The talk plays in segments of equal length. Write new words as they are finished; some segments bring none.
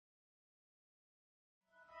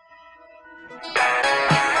You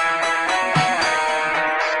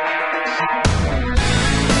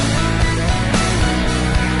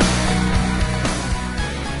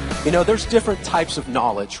know, there's different types of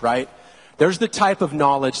knowledge, right? There's the type of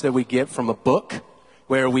knowledge that we get from a book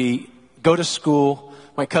where we go to school.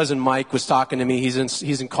 My cousin Mike was talking to me.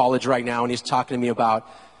 He's in college right now, and he's talking to me about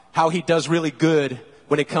how he does really good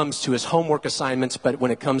when it comes to his homework assignments, but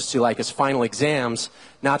when it comes to like his final exams,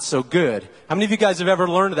 not so good. How many of you guys have ever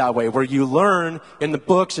learned that way, where you learn in the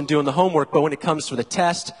books and doing the homework, but when it comes to the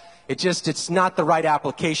test, it's not the right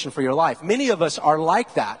application for your life? Many of us are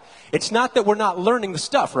like that. It's not that we're not learning the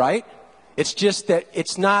stuff, right? It's just that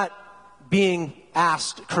it's not being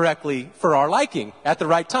asked correctly for our liking at the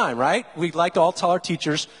right time, right? We'd like to all tell our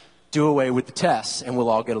teachers, do away with the tests, and we'll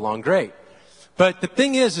all get along great. But the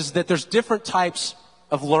thing is that there's different types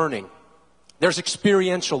of learning. There's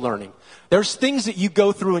experiential learning. There's things that you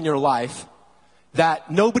go through in your life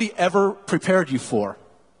that nobody ever prepared you for.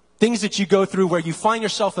 Things that you go through where you find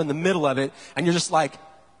yourself in the middle of it and you're just like,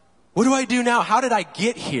 what do I do now? How did I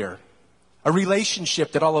get here? A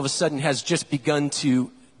relationship that all of a sudden has just begun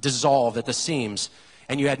to dissolve at the seams,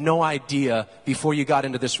 and you had no idea before you got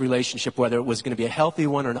into this relationship whether it was going to be a healthy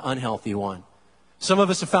one or an unhealthy one. Some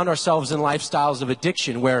of us have found ourselves in lifestyles of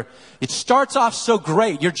addiction where it starts off so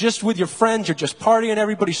great. You're just with your friends. You're just partying.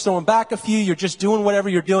 Everybody's throwing back a few. You're just doing whatever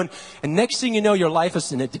you're doing. And next thing you know, your life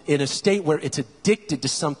is in a state where it's addicted to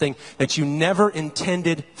something that you never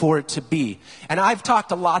intended for it to be. And I've talked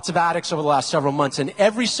to lots of addicts over the last several months, and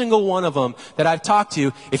every single one of them that I've talked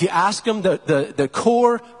to, if you ask them the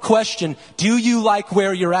core question, do you like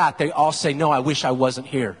where you're at? They all say, no, I wish I wasn't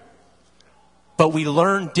here. But we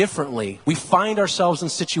learn differently. We find ourselves in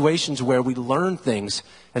situations where we learn things,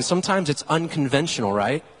 and sometimes it's unconventional,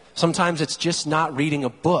 right? Sometimes it's just not reading a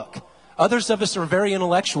book. Others of us are very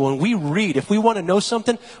intellectual, and we read. If we want to know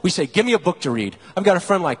something, we say, give me a book to read. I've got a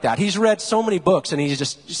friend like that. He's read so many books, and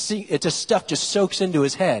stuff just soaks into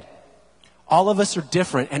his head. All of us are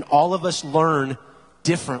different, and all of us learn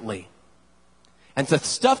differently. And the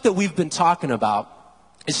stuff that we've been talking about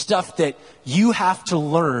is stuff that you have to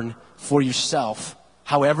learn for yourself,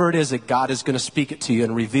 however it is that God is going to speak it to you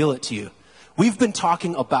and reveal it to you. We've been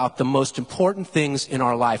talking about the most important things in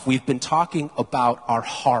our life. We've been talking about our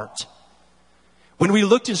heart. When we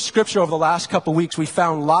looked in Scripture over the last couple of weeks, we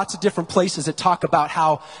found lots of different places that talk about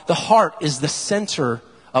how the heart is the center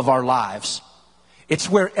of our lives. It's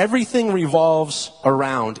where everything revolves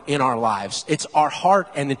around in our lives. It's our heart.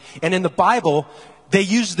 And in the Bible, they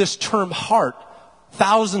use this term heart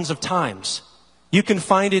thousands of times. You can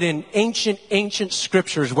find it in ancient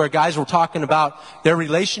scriptures where guys were talking about their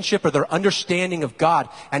relationship or their understanding of God.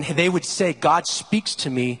 And they would say, God speaks to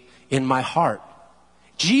me in my heart.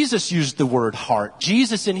 Jesus used the word heart.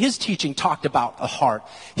 Jesus in his teaching talked about a heart.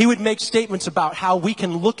 He would make statements about how we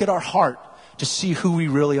can look at our heart to see who we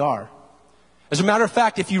really are. As a matter of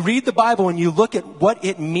fact, if you read the Bible and you look at what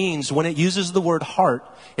it means when it uses the word heart,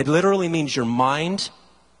 it literally means your mind,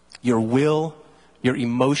 your will, your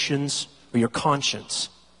emotions, or your conscience.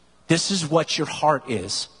 This is what your heart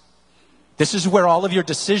is. This is where all of your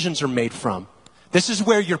decisions are made from. This is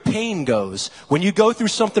where your pain goes. When you go through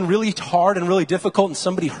something really hard and really difficult and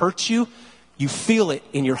somebody hurts you, you feel it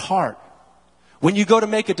in your heart. When you go to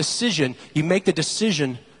make a decision, you make the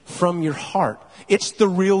decision from your heart. It's the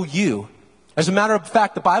real you. As a matter of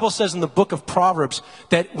fact, the Bible says in the book of Proverbs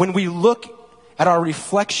that when we look at our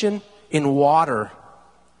reflection in water,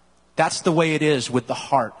 that's the way it is with the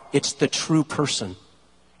heart. It's the true person.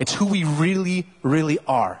 It's who we really, really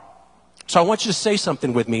are. So I want you to say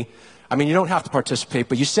something with me. I mean, you don't have to participate,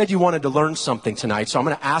 but you said you wanted to learn something tonight. So I'm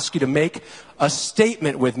going to ask you to make a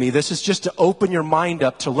statement with me. This is just to open your mind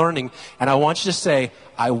up to learning. And I want you to say,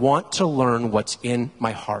 I want to learn what's in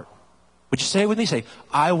my heart. Would you say it with me? Say,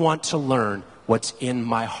 I want to learn what's in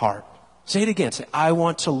my heart. Say it again. Say, I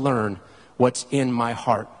want to learn what's in my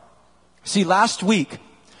heart. See, last week,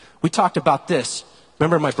 we talked about this.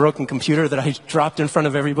 Remember my broken computer that I dropped in front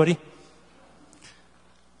of everybody?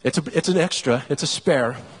 It's an extra. It's a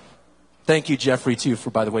spare. Thank you, Jeffrey, too,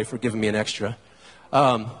 by the way, for giving me an extra.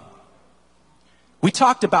 We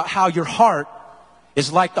talked about how your heart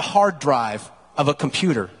is like the hard drive of a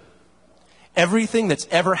computer. Everything that's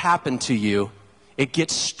ever happened to you, it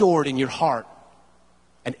gets stored in your heart.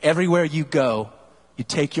 And everywhere you go, you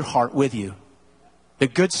take your heart with you. The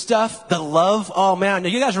good stuff, the love, oh man. Now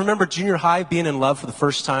you guys remember junior high being in love for the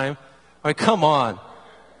first time? I mean, come on.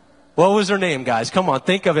 What was her name, guys? Come on,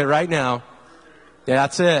 think of it right now. Yeah,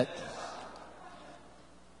 that's it.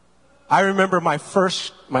 I remember my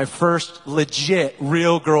first legit,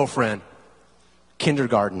 real girlfriend.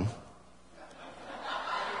 Kindergarten.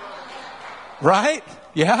 Right?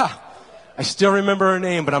 Yeah. I still remember her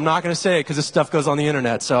name, but I'm not going to say it because this stuff goes on the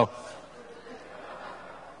internet, so.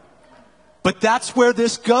 But that's where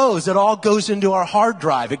this goes. It all goes into our hard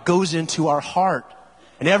drive. It goes into our heart.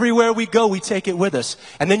 And everywhere we go, we take it with us.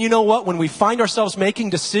 And then you know what? When we find ourselves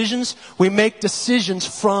making decisions, we make decisions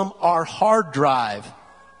from our hard drive,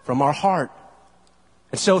 from our heart.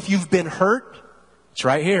 And so if you've been hurt, it's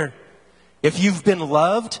right here. If you've been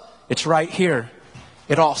loved, it's right here.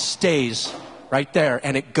 It all stays right there,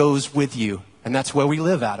 and it goes with you. And that's where we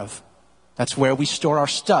live out of. That's where we store our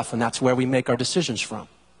stuff, and that's where we make our decisions from.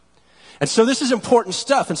 And so this is important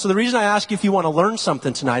stuff. And so the reason I ask you if you want to learn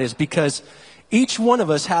something tonight is because each one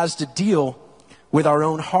of us has to deal with our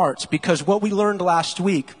own hearts. Because what we learned last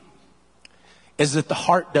week is that the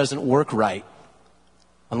heart doesn't work right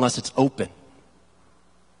unless it's open.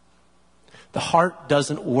 The heart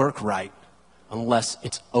doesn't work right unless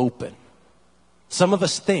it's open. Some of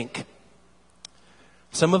us think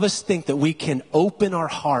that we can open our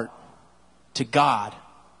heart to God,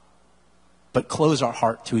 but close our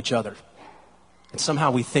heart to each other. And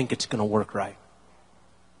somehow we think it's going to work right.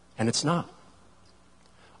 And it's not.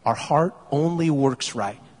 Our heart only works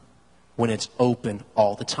right when it's open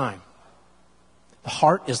all the time. The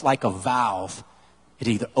heart is like a valve. It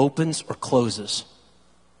either opens or closes.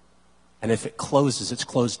 And if it closes, it's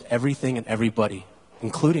closed to everything and everybody,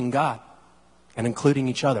 including God and including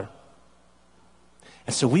each other.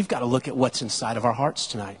 And so we've got to look at what's inside of our hearts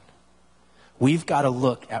tonight. We've got to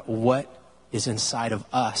look at what is inside of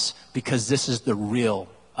us, because this is the real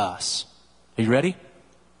us. Are you ready?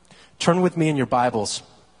 Turn with me in your Bibles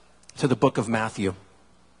to the book of Matthew.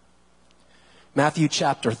 Matthew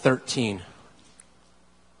chapter 13.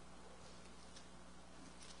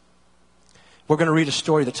 We're going to read a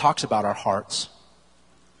story that talks about our hearts.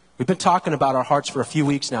 We've been talking about our hearts for a few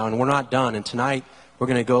weeks now, and we're not done. And tonight we're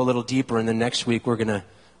going to go a little deeper, and then next week we're going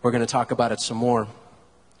to talk about it some more.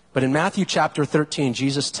 But in Matthew chapter 13,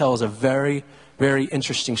 Jesus tells a very, very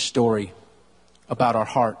interesting story about our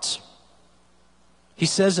hearts. He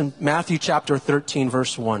says in Matthew chapter 13,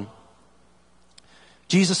 verse 1,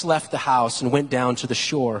 Jesus left the house and went down to the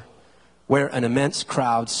shore, where an immense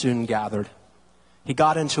crowd soon gathered. He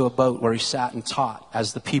got into a boat where he sat and taught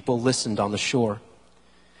as the people listened on the shore.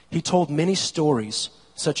 He told many stories,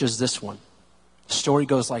 such as this one. The story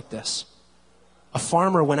goes like this. A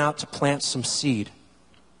farmer went out to plant some seed.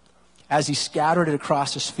 As he scattered it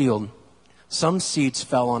across his field, some seeds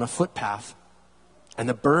fell on a footpath, and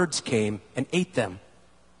the birds came and ate them.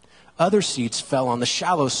 Other seeds fell on the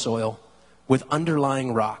shallow soil with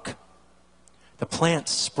underlying rock. The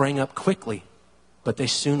plants sprang up quickly, but they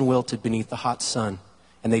soon wilted beneath the hot sun,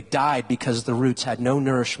 and they died because the roots had no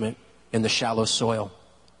nourishment in the shallow soil.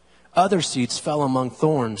 Other seeds fell among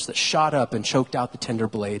thorns that shot up and choked out the tender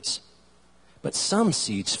blades. But some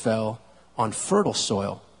seeds fell on fertile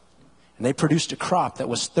soil, and they produced a crop that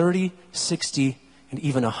was 30, 60, and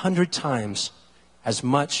even 100 times as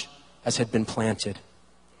much as had been planted.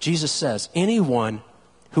 Jesus says, anyone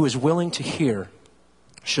who is willing to hear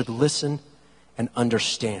should listen and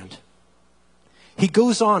understand. He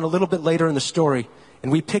goes on a little bit later in the story,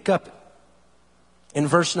 and we pick up in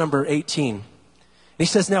verse number 18. He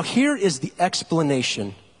says, now here is the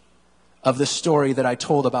explanation of the story that I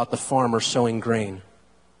told about the farmer sowing grain.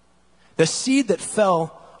 The seed that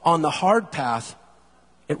fell on the hard path,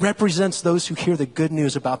 it represents those who hear the good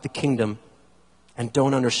news about the kingdom and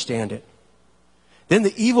don't understand it. Then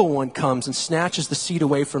the evil one comes and snatches the seed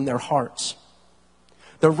away from their hearts.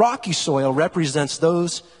 The rocky soil represents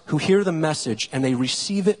those who hear the message and they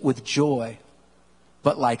receive it with joy.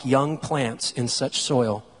 But like young plants in such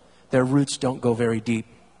soil, their roots don't go very deep.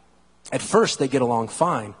 At first they get along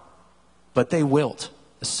fine, but they wilt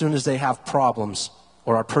as soon as they have problems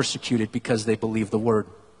or are persecuted because they believe the word.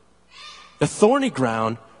 The thorny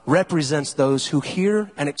ground represents those who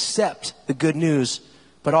hear and accept the good news,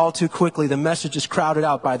 but all too quickly the message is crowded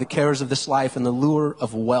out by the cares of this life and the lure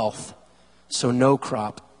of wealth, so no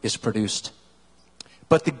crop is produced.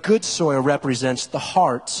 But the good soil represents the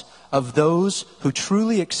hearts of those who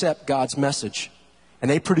truly accept God's message, and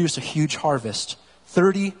they produce a huge harvest,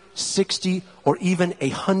 30, 60, or even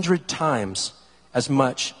 100 times as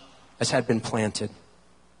much as had been planted.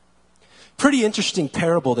 Pretty interesting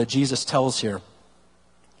parable that Jesus tells here.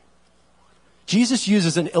 Jesus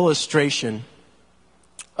uses an illustration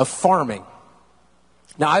of farming.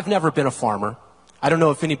 Now, I've never been a farmer. I don't know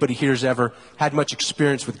if anybody here has ever had much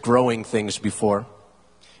experience with growing things before.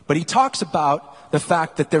 But he talks about the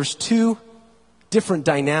fact that there's two different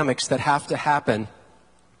dynamics that have to happen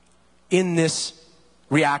in this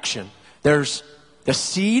reaction. There's the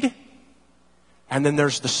seed, and then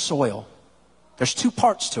there's the soil. There's two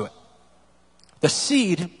parts to it. The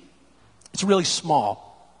seed is really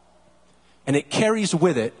small, and it carries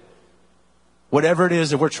with it whatever it is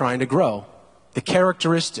that we're trying to grow. The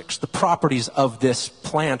characteristics, the properties of this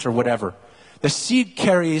plant or whatever. The seed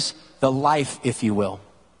carries the life, if you will.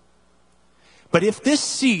 But if this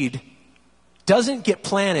seed doesn't get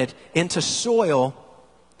planted into soil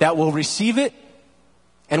that will receive it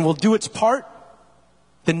and will do its part,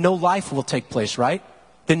 then no life will take place, right?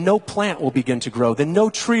 Then no plant will begin to grow. Then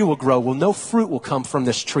no tree will grow. Well, no fruit will come from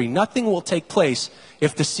this tree. Nothing will take place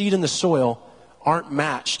if the seed and the soil aren't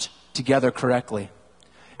matched together correctly.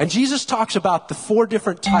 And Jesus talks about the 4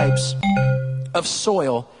 different types of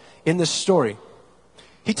soil in this story.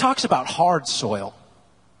 He talks about hard soil.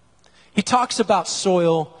 He talks about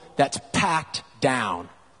soil that's packed down.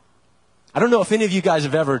 I don't know if any of you guys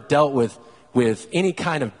have ever dealt with any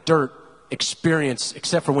kind of dirt experience,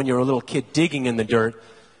 except for when you were a little kid digging in the dirt.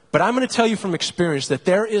 But I'm going to tell you from experience that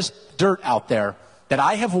there is dirt out there that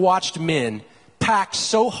I have watched men pack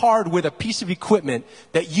so hard with a piece of equipment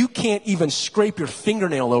that you can't even scrape your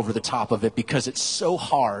fingernail over the top of it because it's so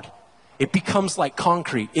hard. It becomes like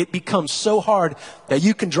concrete. It becomes so hard that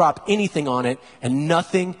you can drop anything on it and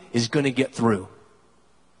nothing is going to get through.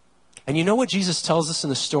 And you know what Jesus tells us in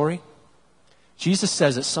the story? Jesus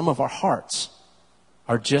says that some of our hearts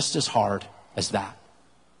are just as hard as that.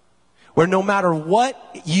 Where no matter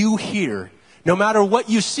what you hear, no matter what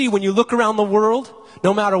you see when you look around the world,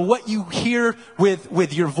 no matter what you hear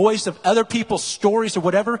with your voice of other people's stories or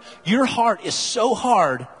whatever, your heart is so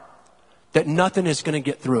hard that nothing is going to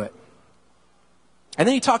get through it. And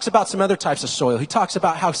then he talks about some other types of soil. He talks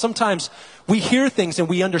about how sometimes we hear things and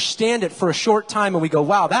we understand it for a short time and we go,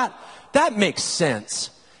 wow, that makes sense.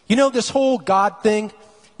 You know, this whole God thing,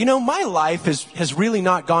 you know, my life has really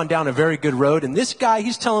not gone down a very good road. And this guy,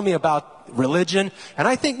 he's telling me about religion. And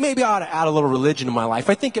I think maybe I ought to add a little religion in my life.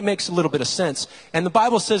 I think it makes a little bit of sense. And the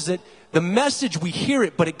Bible says that the message, we hear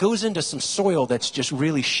it, but it goes into some soil that's just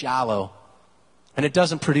really shallow. And it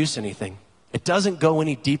doesn't produce anything. It doesn't go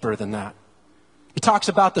any deeper than that. He talks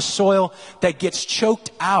about the soil that gets choked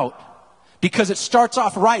out because it starts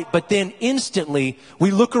off right, but then instantly we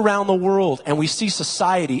look around the world and we see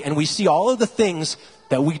society and we see all of the things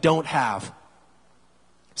that we don't have.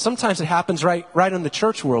 Sometimes it happens right in the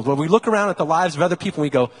church world where we look around at the lives of other people and we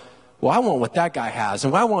go, well, I want what that guy has,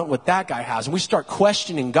 and I want what that guy has. And we start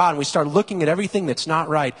questioning God, and we start looking at everything that's not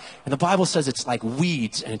right. And the Bible says it's like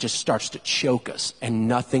weeds, and it just starts to choke us, and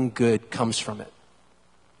nothing good comes from it.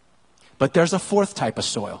 But there's a 4th type of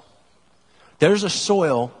soil. There's a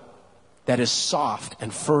soil that is soft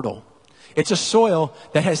and fertile. It's a soil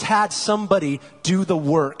that has had somebody do the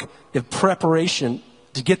work, the preparation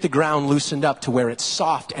to get the ground loosened up to where it's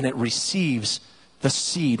soft and it receives the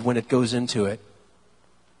seed when it goes into it.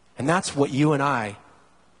 And that's what you and I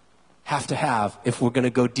have to have if we're going to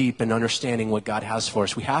go deep in understanding what God has for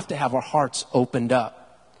us. We have to have our hearts opened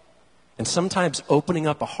up. And sometimes opening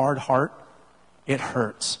up a hard heart, it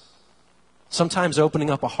hurts. Sometimes opening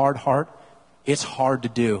up a hard heart, it's hard to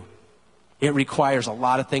do. It requires a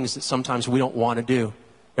lot of things that sometimes we don't want to do.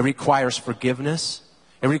 It requires forgiveness.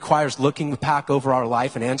 It requires looking back over our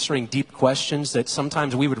life and answering deep questions that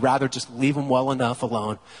sometimes we would rather just leave them well enough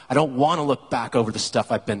alone. I don't want to look back over the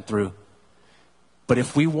stuff I've been through. But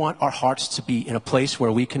if we want our hearts to be in a place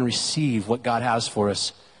where we can receive what God has for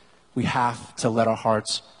us, we have to let our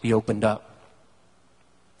hearts be opened up.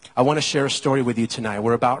 I want to share a story with you tonight.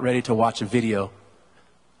 We're about ready to watch a video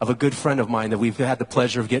of a good friend of mine that we've had the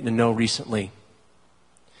pleasure of getting to know recently.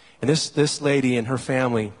 And this lady and her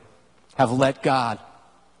family have let God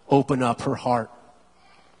open up her heart.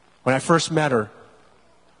 When I first met her,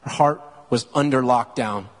 her heart was under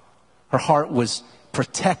lockdown. Her heart was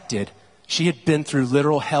protected. She had been through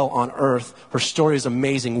literal hell on earth. Her story is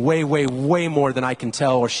amazing, way, way, way more than I can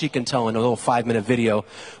tell or she can tell in a little 5-minute video.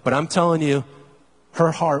 But I'm telling you,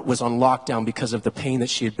 her heart was on lockdown because of the pain that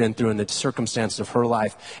she had been through and the circumstances of her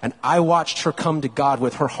life. And I watched her come to God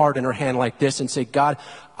with her heart in her hand like this and say, God,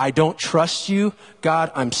 I don't trust you. God,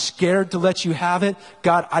 I'm scared to let you have it.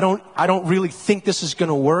 God, I don't really think this is going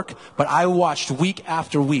to work. But I watched week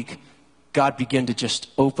after week, God begin to just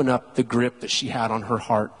open up the grip that she had on her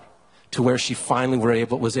heart to where she finally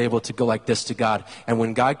was able to go like this to God. And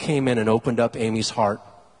when God came in and opened up Amy's heart,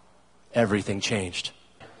 everything changed.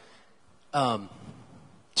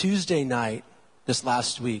 Tuesday night, this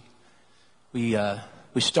last week, we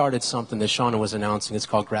started something that Shauna was announcing. It's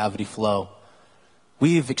called Gravity Flow.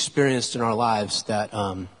 We've experienced in our lives that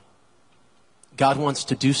God wants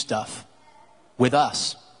to do stuff with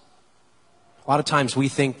us. A lot of times we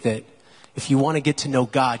think that if you want to get to know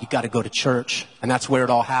God, you got to go to church, and that's where it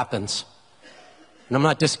all happens. And I'm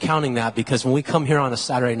not discounting that, because when we come here on a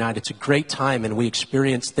Saturday night, it's a great time and we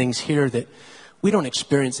experience things here that we don't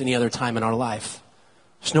experience any other time in our life.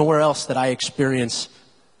 There's nowhere else that I experience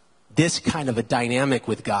this kind of a dynamic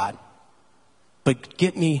with God. But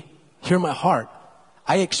hear my heart.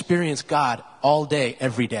 I experience God all day,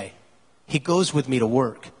 every day. He goes with me to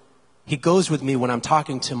work. He goes with me when I'm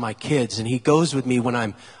talking to my kids, and he goes with me when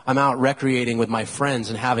I'm out recreating with my friends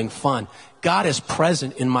and having fun. God is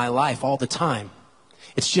present in my life all the time.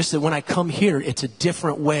 It's just that when I come here, it's a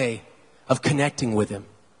different way of connecting with him.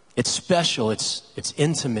 It's special, it's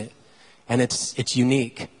intimate, and it's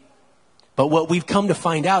unique. But what we've come to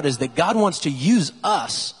find out is that God wants to use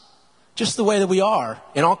us just the way that we are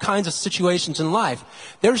in all kinds of situations in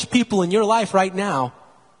life. There's people in your life right now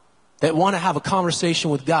that want to have a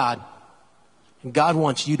conversation with God, and God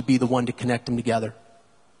wants you to be the one to connect them together.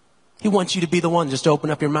 He wants you to be the one to just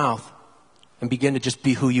open up your mouth and begin to just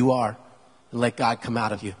be who you are and let God come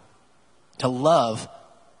out of you. To love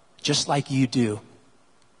just like you do.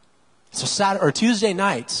 So Tuesday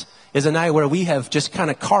nights is a night where we have just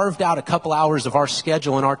kind of carved out a couple hours of our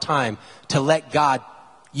schedule and our time to let God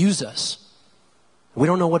use us. We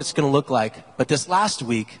don't know what it's going to look like, but this last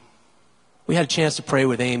week, we had a chance to pray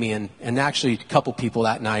with Amy and actually a couple people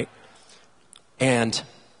that night. And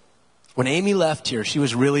when Amy left here, she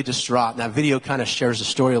was really distraught. And that video kind of shares the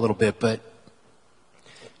story a little bit, but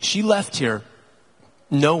she left here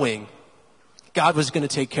knowing God was going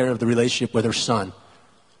to take care of the relationship with her son.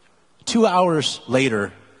 2 hours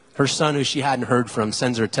later, her son, who she hadn't heard from,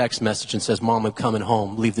 sends her a text message and says, "Mom, I'm coming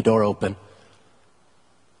home. Leave the door open."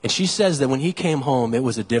 And she says that when he came home, it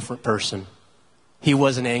was a different person. He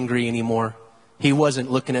wasn't angry anymore. He wasn't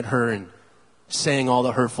looking at her and saying all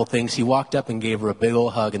the hurtful things. He walked up and gave her a big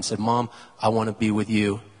old hug and said, "Mom, I want to be with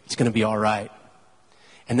you. It's going to be all right."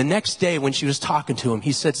 And the next day when she was talking to him,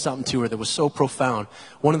 he said something to her that was so profound.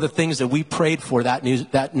 One of the things that we prayed for that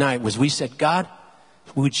night was we said, "God,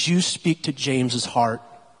 would you speak to James's heart?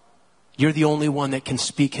 You're the only one that can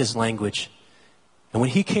speak his language." And when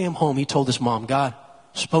he came home, he told his mom, "God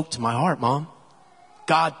spoke to my heart, Mom.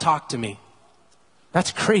 God talked to me."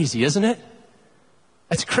 That's crazy, isn't it?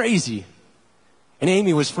 That's crazy. And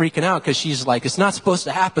Amy was freaking out because she's like, "It's not supposed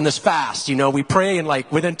to happen this fast. You know, we pray and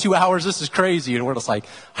like within 2 hours, this is crazy." And we're just like,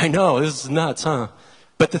 "I know, this is nuts, huh?"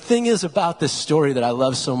 But the thing is about this story that I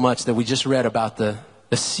love so much that we just read about the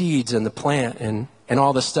seeds and the plant and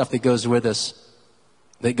all the stuff that goes with us,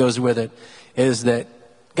 that goes with it, is that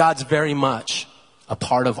God's very much a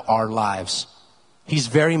part of our lives. He's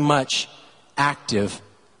very much active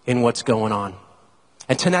in what's going on.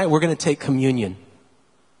 And tonight we're going to take communion.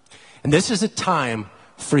 And this is a time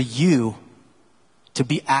for you to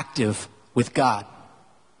be active with God.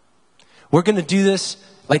 We're going to do this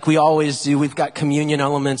like we always do. We've got communion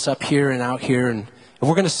elements up here and out here, and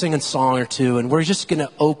we're going to sing a song or two, and we're just going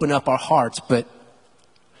to open up our hearts. But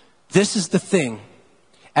this is the thing.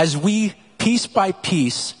 As we, piece by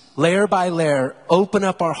piece, layer by layer, open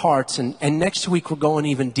up our hearts, and next week we're going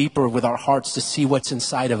even deeper with our hearts to see what's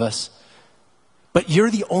inside of us. But you're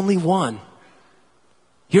the only one.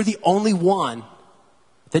 You're the only one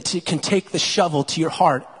that can take the shovel to your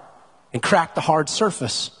heart and crack the hard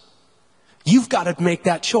surface. You've got to make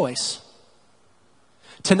that choice.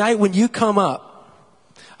 Tonight when you come up,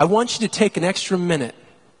 I want you to take an extra minute,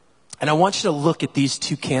 and I want you to look at these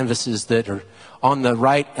two canvases that are on the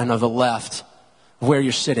right and on the left where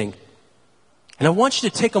you're sitting. And I want you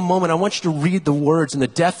to take a moment. I want you to read the words and the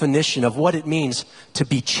definition of what it means to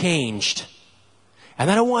be changed. And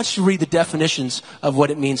then I want you to read the definitions of what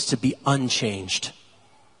it means to be unchanged.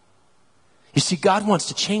 You see, God wants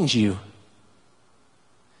to change you.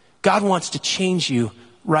 God wants to change you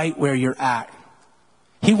right where you're at.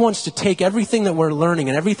 He wants to take everything that we're learning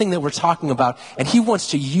and everything that we're talking about, and he wants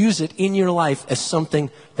to use it in your life as something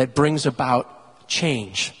that brings about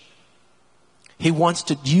change. He wants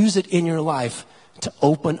to use it in your life to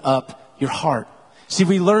open up your heart. See,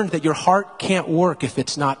 we learned that your heart can't work if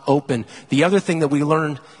it's not open. The other thing that we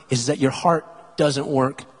learned is that your heart doesn't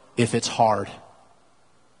work if it's hard.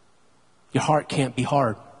 Your heart can't be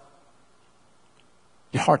hard.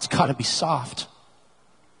 Your heart's got to be soft.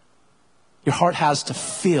 Your heart has to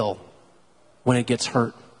feel when it gets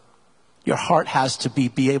hurt. Your heart has to be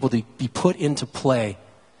able to be put into play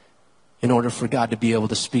in order for God to be able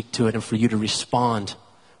to speak to it and for you to respond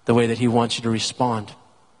the way that he wants you to respond.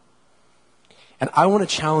 And I want to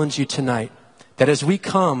challenge you tonight that as we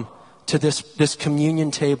come to this communion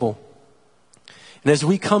table, and as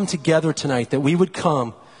we come together tonight, that we would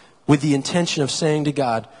come with the intention of saying to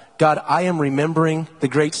God, "God, I am remembering the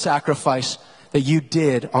great sacrifice that you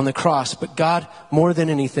did on the cross. But God, more than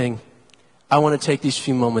anything, I want to take these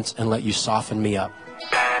few moments and let you soften me up.